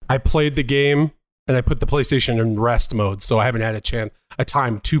 I played the game... And I put the PlayStation in rest mode, so I haven't had a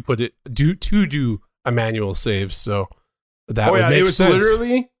time to do a manual save. So that would make sense.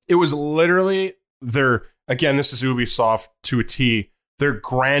 It was literally their, again, this is Ubisoft to a T, their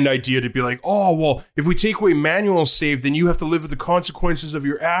grand idea to be like, oh, well, if we take away manual save, then you have to live with the consequences of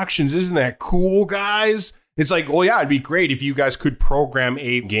your actions. Isn't that cool, guys? It's like, well, yeah, it'd be great if you guys could program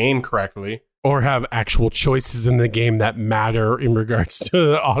a game correctly. Or have actual choices in the game that matter in regards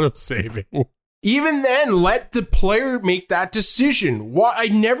to auto-saving. Even then, let the player make that decision. I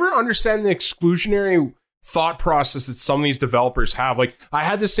never understand the exclusionary thought process that some of these developers have. Like, I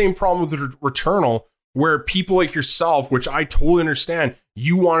had the same problem with Returnal, where people like yourself, which I totally understand,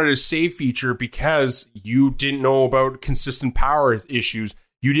 you wanted a save feature because you didn't know about consistent power issues.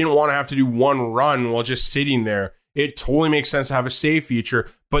 You didn't want to have to do one run while just sitting there. It totally makes sense to have a save feature.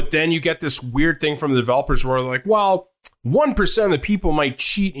 But then you get this weird thing from the developers where they're like, well, 1% of the people might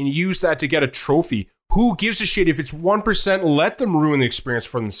cheat and use that to get a trophy. Who gives a shit if it's 1%? Let them ruin the experience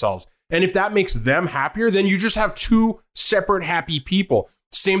for themselves. And if that makes them happier, then you just have two separate happy people.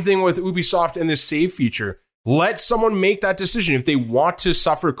 Same thing with Ubisoft and this save feature. Let someone make that decision. If they want to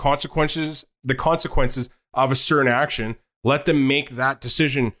suffer the consequences of a certain action, Let them make that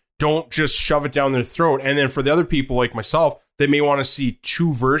decision. Don't just shove it down their throat. And then for the other people like myself, they may want to see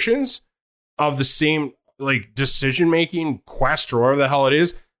two versions of the same like decision-making quest or whatever the hell it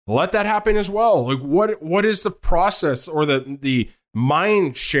is. Let that happen as well. Like what is the process or the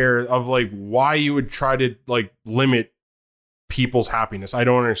mind share of like why you would try to like limit people's happiness? I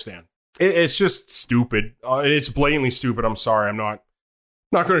don't understand. It's just stupid. It's blatantly stupid. I'm sorry. I'm not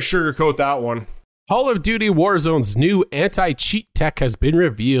going to sugarcoat that one. Call of Duty Warzone's new anti-cheat tech has been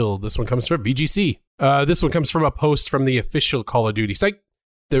revealed. This one comes from VGC. This one comes from a post from the official Call of Duty site.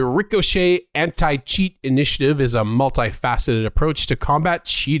 The Ricochet Anti-Cheat Initiative is a multifaceted approach to combat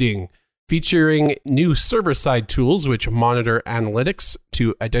cheating, featuring new server-side tools which monitor analytics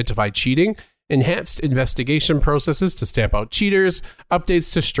to identify cheating, enhanced investigation processes to stamp out cheaters,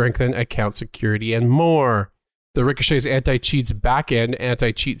 updates to strengthen account security, and more. The Ricochet's anti-cheat's back-end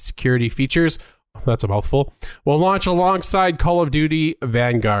anti-cheat security features, that's a mouthful, will launch alongside Call of Duty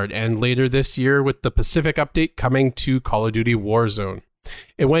Vanguard and later this year with the Pacific update coming to Call of Duty Warzone.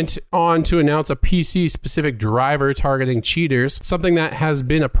 It went on to announce a PC-specific driver targeting cheaters, something that has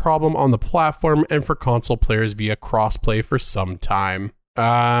been a problem on the platform and for console players via crossplay for some time.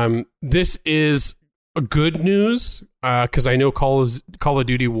 This is good news because I know Call of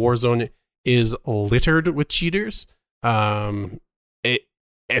Duty Warzone is littered with cheaters. It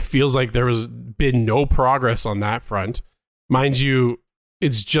feels like there has been no progress on that front. Mind you,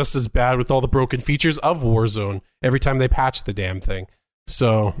 it's just as bad with all the broken features of Warzone every time they patch the damn thing.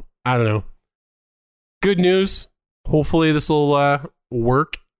 So, I don't know. Good news. Hopefully this will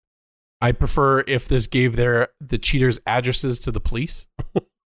work. I prefer if this gave the cheaters' addresses to the police.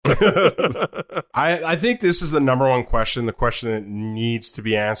 I think this is the number one question, the question that needs to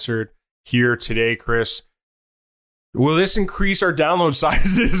be answered here today, Chris. Will this increase our download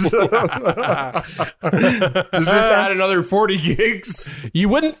sizes? Does this add another 40 gigs? You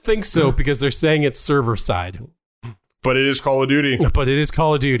wouldn't think so because they're saying it's server side. But it is Call of Duty. But it is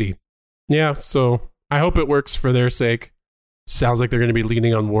Call of Duty. Yeah, so I hope it works for their sake. Sounds like they're going to be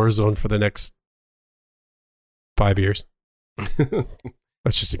leaning on Warzone for the next 5 years.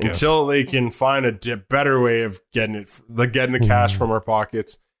 That's just a guess. Until they can find a better way of getting the cash from our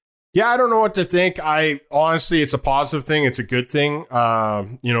pockets. Yeah, I don't know what to think. Honestly, it's a positive thing. It's a good thing.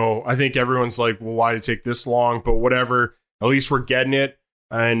 I think everyone's like, well, why did it take this long? But whatever. At least we're getting it.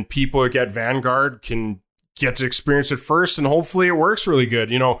 And people that get Vanguard can get to experience it first. And hopefully it works really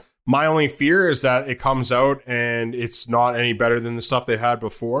good. My only fear is that it comes out and it's not any better than the stuff they had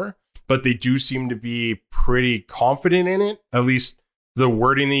before. But they do seem to be pretty confident in it. At least the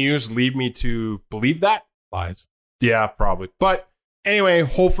wording they use lead me to believe that. Lies. Yeah, probably. But anyway,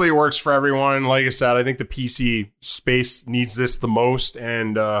 hopefully it works for everyone. Like I said, I think the PC space needs this the most.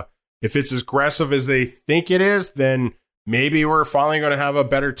 And if it's as aggressive as they think it is, then maybe we're finally going to have a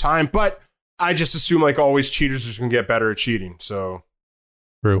better time. But I just assume, like always, cheaters are just going to get better at cheating. So,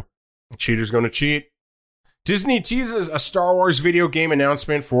 true. Cheaters going to cheat. Disney teases a Star Wars video game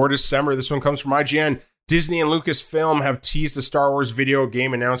announcement for December. This one comes from IGN. Disney and Lucasfilm have teased a Star Wars video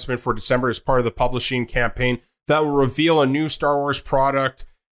game announcement for December as part of the publishing campaign that will reveal a new Star Wars product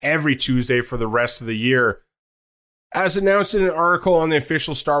every Tuesday for the rest of the year. As announced in an article on the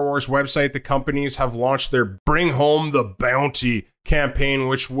official Star Wars website, the companies have launched their Bring Home the Bounty campaign,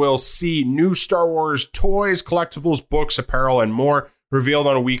 which will see new Star Wars toys, collectibles, books, apparel, and more revealed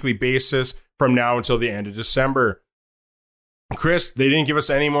on a weekly basis from now until the end of December. Chris, they didn't give us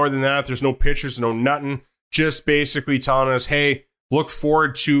any more than that. There's no pictures, no nothing. Just basically telling us, hey, look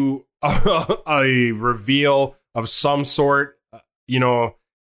forward to a reveal of some sort.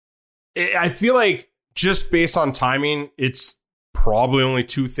 I feel like just based on timing, it's probably only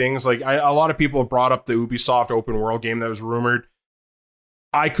two things. Like a lot of people have brought up the Ubisoft open world game that was rumored.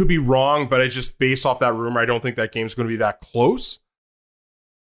 I could be wrong, but I just based off that rumor, I don't think that game's going to be that close.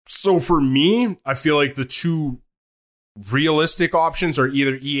 So for me, I feel like the two realistic options are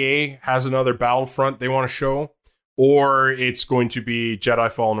either EA has another Battlefront they want to show, or it's going to be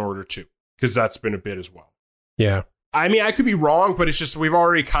Jedi Fallen Order 2, because that's been a bit as well. Yeah. I mean, I could be wrong, but it's just we've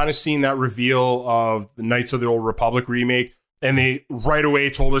already kind of seen that reveal of the Knights of the Old Republic remake, and they right away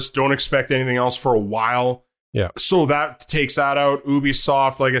told us don't expect anything else for a while. Yeah. So that takes that out.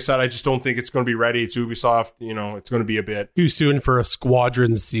 Ubisoft, like I said, I just don't think it's going to be ready. It's Ubisoft, it's going to be a bit too soon for a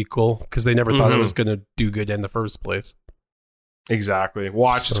Squadron sequel because they never thought it was going to do good in the first place. Exactly.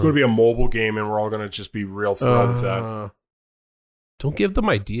 Watch, it's going to be a mobile game, and we're all going to just be real thrilled with that. Don't give them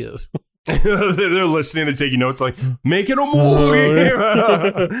ideas. They're listening, they're taking notes like, make it a mobile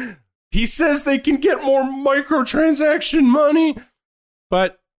game. He says they can get more microtransaction money.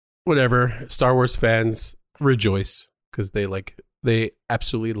 But whatever, Star Wars fans, rejoice. because they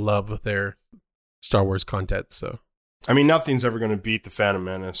absolutely love their Star Wars content. So I mean, nothing's ever going to beat the Phantom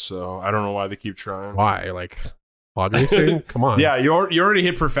Menace, so I don't know why they keep trying. Why? Like, pod racing? Come on. Yeah, you already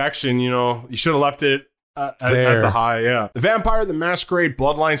hit perfection, You should have left it at the high, yeah. The Vampire the Masquerade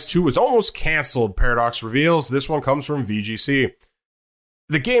Bloodlines 2 was almost canceled, Paradox reveals. This one comes from VGC.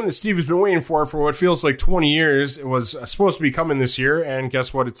 The game that Steve has been waiting for what feels like 20 years, it was supposed to be coming this year, and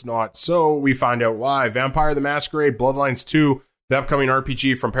guess what? It's not. So we find out why. Vampire the Masquerade Bloodlines 2, the upcoming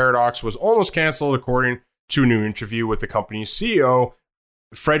RPG from Paradox, was almost canceled according to a new interview with the company's CEO,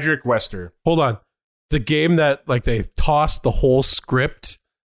 Frederick Wester. Hold on. The game that they tossed the whole script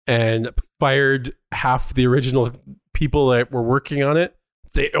and fired half the original people that were working on it,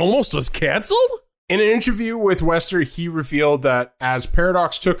 they almost was canceled? In an interview with Wester, he revealed that as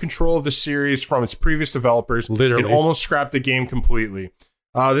Paradox took control of the series from its previous developers, it almost scrapped the game completely.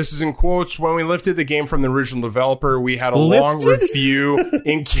 This is in quotes. When we lifted the game from the original developer, we had a long review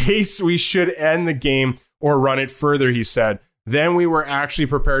in case we should end the game or run it further, he said. Then we were actually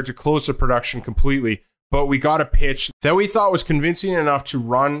prepared to close the production completely, but we got a pitch that we thought was convincing enough to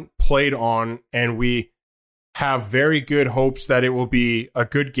run, played on, and we have very good hopes that it will be a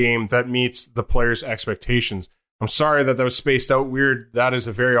good game that meets the players' expectations. I'm sorry that was spaced out weird. That is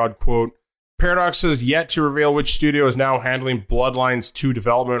a very odd quote. Paradox has yet to reveal which studio is now handling Bloodlines 2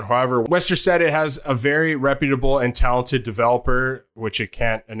 development. However, Wester said it has a very reputable and talented developer, which it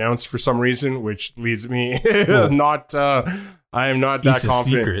can't announce for some reason, which leads me I am not that confident.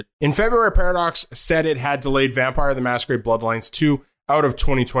 Secret. In February, Paradox said it had delayed Vampire the Masquerade Bloodlines 2 out of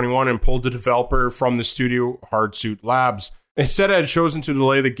 2021 and pulled the developer from the studio, Hardsuit Labs. Instead, it had chosen to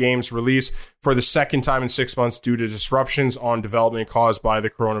delay the game's release for the second time in 6 months due to disruptions on development caused by the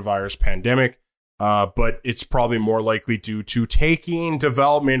coronavirus pandemic. But it's probably more likely due to taking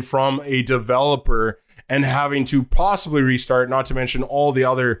development from a developer and having to possibly restart, not to mention all the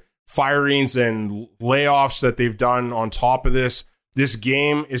other firings and layoffs that they've done on top of this. This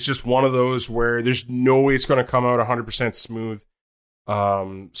game is just one of those where there's no way it's going to come out 100% smooth.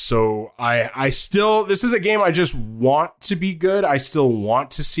 So I still, this is a game I just want to be good. I still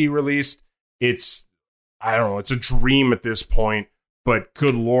want to see released. I don't know, it's a dream at this point, but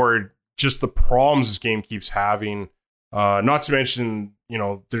good Lord, just the problems this game keeps having. Not to mention,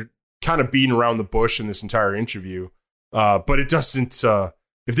 they're kind of beating around the bush in this entire interview. But it doesn't,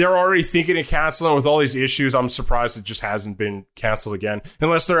 if they're already thinking of canceling with all these issues, I'm surprised it just hasn't been canceled again.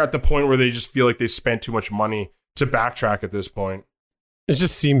 Unless they're at the point where they just feel like they spent too much money to backtrack at this point. It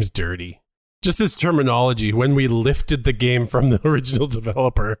just seems dirty. Just this terminology, when we lifted the game from the original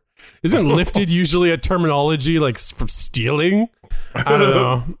developer. Isn't lifted usually a terminology from stealing? I don't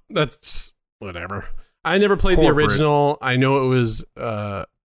know. That's whatever. I never played the original. I know it was a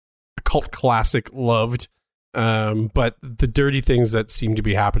cult classic, loved. But the dirty things that seem to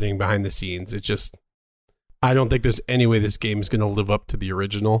be happening behind the scenes, I don't think there's any way this game is going to live up to the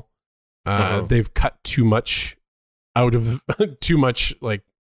original. They've cut too much out of too much,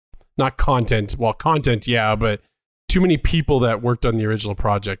 not content. Well, content, yeah, but too many people that worked on the original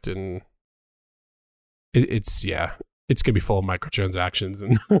project, and it's gonna be full of microtransactions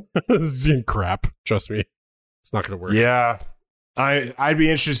and crap. Trust me, it's not gonna work. Yeah, I'd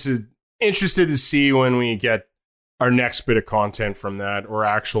be interested to see when we get our next bit of content from that, or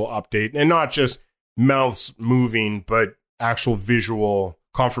actual update, and not just mouths moving, but actual visual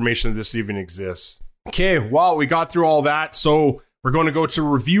confirmation that this even exists. Okay, well, we got through all that, so we're going to go to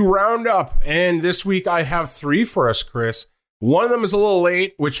review roundup, and this week I have 3 for us, Chris. One of them is a little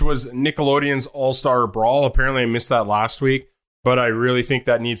late, which was Nickelodeon's All-Star Brawl. Apparently I missed that last week, but I really think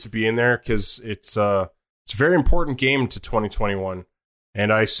that needs to be in there because it's a very important game to 2021,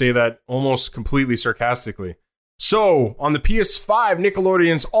 and I say that almost completely sarcastically. So, on the PS5,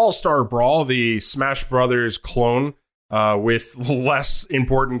 Nickelodeon's All-Star Brawl, the Smash Brothers clone, with less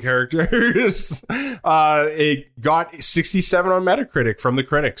important characters. It got 67 on Metacritic from the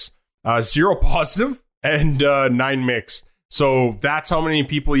critics, 0 positive and 9 mixed. So that's how many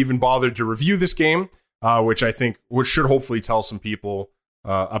people even bothered to review this game, which I think should hopefully tell some people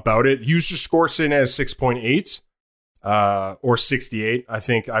about it. User score sitting at 6.8 or 68. I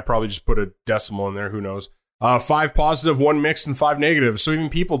think I probably just put a decimal in there. Who knows? 5 positive, 1 mixed, and 5 negative. So even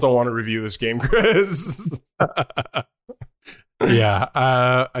people don't want to review this game, Chris. Yeah,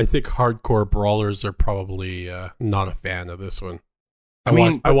 I think hardcore brawlers are probably not a fan of this one.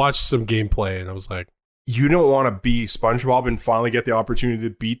 I watched some gameplay and I was like, you don't want to be SpongeBob and finally get the opportunity to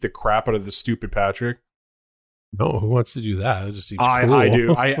beat the crap out of the stupid Patrick? No, who wants to do that? It just seems cool. I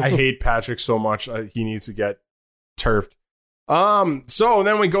do. I hate Patrick so much. He needs to get turfed. So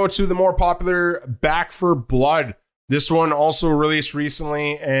then we go to the more popular Back for Blood. This one also released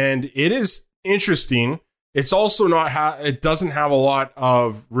recently, and it is interesting. It's also it doesn't have a lot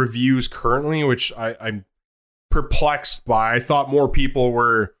of reviews currently, which I'm perplexed by. I thought more people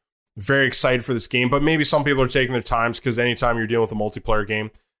were very excited for this game, but maybe some people are taking their times because anytime you're dealing with a multiplayer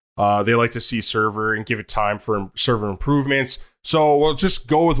game, they like to see server and give it time for server improvements. So we'll just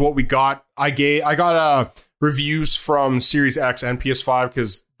go with what we got. I got reviews from Series X and PS5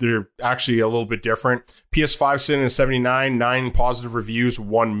 because they're actually a little bit different. PS5 sitting at 79, 9 positive reviews,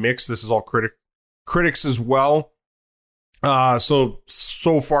 1 mixed. This is all critics as well. So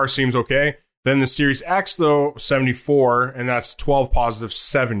far seems okay. Then the Series X, though, 74, and that's 12 positive,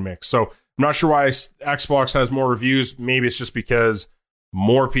 7 mixed. So I'm not sure why Xbox has more reviews. Maybe it's just because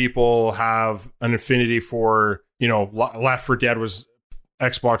more people have an affinity for, Left 4 Dead was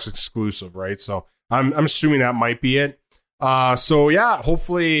Xbox exclusive, right? So I'm assuming that might be it. So yeah,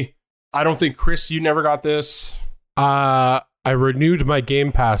 hopefully, I don't think, Chris, you never got this. I renewed my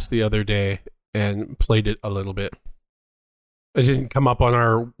Game Pass the other day and played it a little bit. It didn't come up on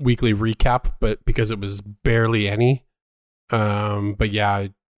our weekly recap, but because it was barely any. But yeah,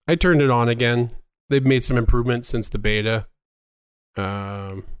 I turned it on again. They've made some improvements since the beta.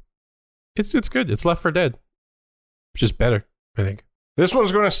 It's good. It's Left 4 Dead. Just better, I think. This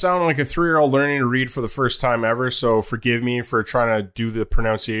one's going to sound like a 3-year-old learning to read for the first time ever, so forgive me for trying to do the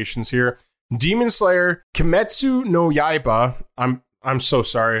pronunciations here. Demon Slayer Kimetsu no Yaiba. I'm so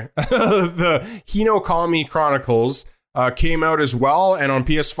sorry. The Hinokami Chronicles came out as well, and on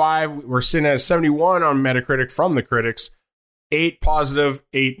PS5 we're sitting at 71 on Metacritic from the critics. 8 positive,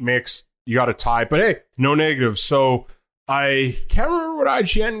 8 mixed. You got a tie, but hey, no negatives. So I can't remember what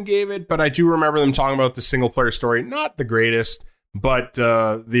IGN gave it, but I do remember them talking about the single player story. Not the greatest, but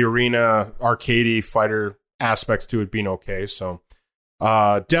the arena arcadey fighter aspects to it being okay. So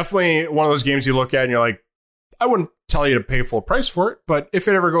definitely one of those games you look at and you're like, I wouldn't tell you to pay full price for it, but if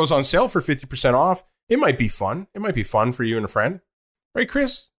it ever goes on sale for 50% off, it might be fun. It might be fun for you and a friend. Right,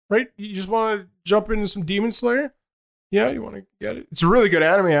 Chris? Right? You just want to jump into some Demon Slayer? Yeah, you want to get it. It's a really good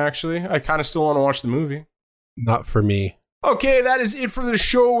anime, actually. I kind of still want to watch the movie. Not for me. Okay, that is it for the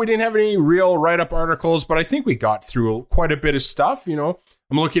show. We didn't have any real write-up articles, but I think we got through quite a bit of stuff. I'm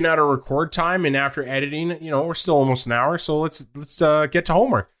looking at our record time, and after editing, we're still almost an hour. So let's get to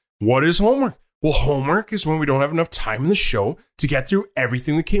homework. What is homework? Well, homework is when we don't have enough time in the show to get through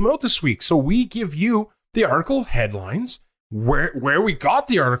everything that came out this week. So we give you the article headlines, where we got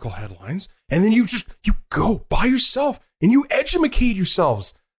the article headlines, and then you go by yourself and you educate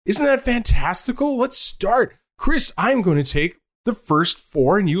yourselves. Isn't that fantastical? Let's start. Chris, I'm going to take the first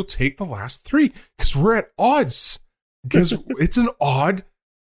 4 and you'll take the last 3 because we're at odds. Because it's an odd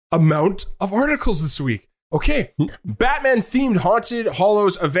amount of articles this week. Okay, Batman-themed Haunted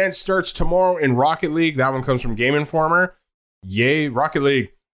Hollows event starts tomorrow in Rocket League. That one comes from Game Informer. Yay, Rocket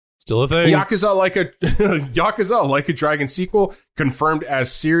League. Still a thing. Yakuza Like a Dragon sequel confirmed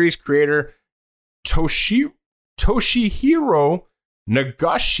as series creator Toshihiro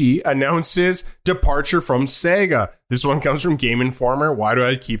Nagashi announces departure from Sega. This one comes from Game Informer. Why do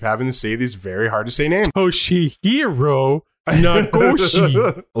I keep having to say these very hard to say names? Toshihiro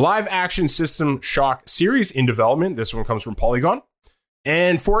Nagashi. Live action system Shock series in development. This one comes from Polygon.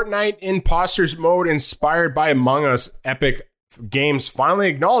 And Fortnite Imposters mode inspired by Among Us Epic Games finally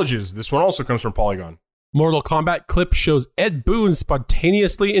acknowledges. This one also comes from Polygon. Mortal Kombat clip shows Ed Boon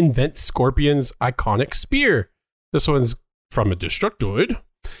spontaneously invent Scorpion's iconic spear. This one's from a Destructoid.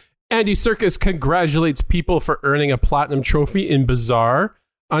 Andy Serkis congratulates people for earning a platinum trophy in bizarre,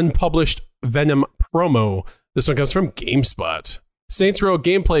 unpublished Venom promo. This one comes from GameSpot. Saints Row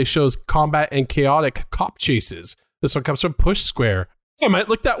gameplay shows combat and chaotic cop chases. This one comes from Push Square. I might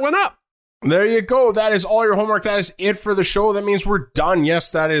look that one up. There you go. That is all your homework. That is it for the show. That means we're done.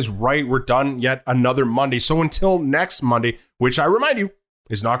 Yes, that is right. We're done yet another Monday. So until next Monday, which I remind you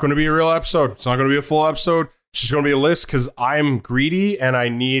is not going to be a real episode. It's not going to be a full episode. It's just going to be a list because I'm greedy and I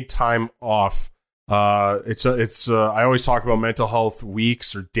need time off. I always talk about mental health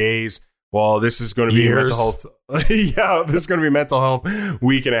weeks or days. Well, this is going to be mental health. Yeah, this is going to be mental health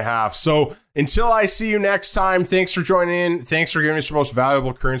week and a half. So until I see you next time, thanks for joining in. Thanks for giving us your most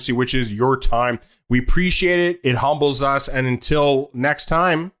valuable currency, which is your time. We appreciate it. It humbles us. And until next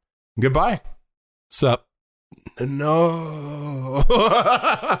time, goodbye. Sup? No.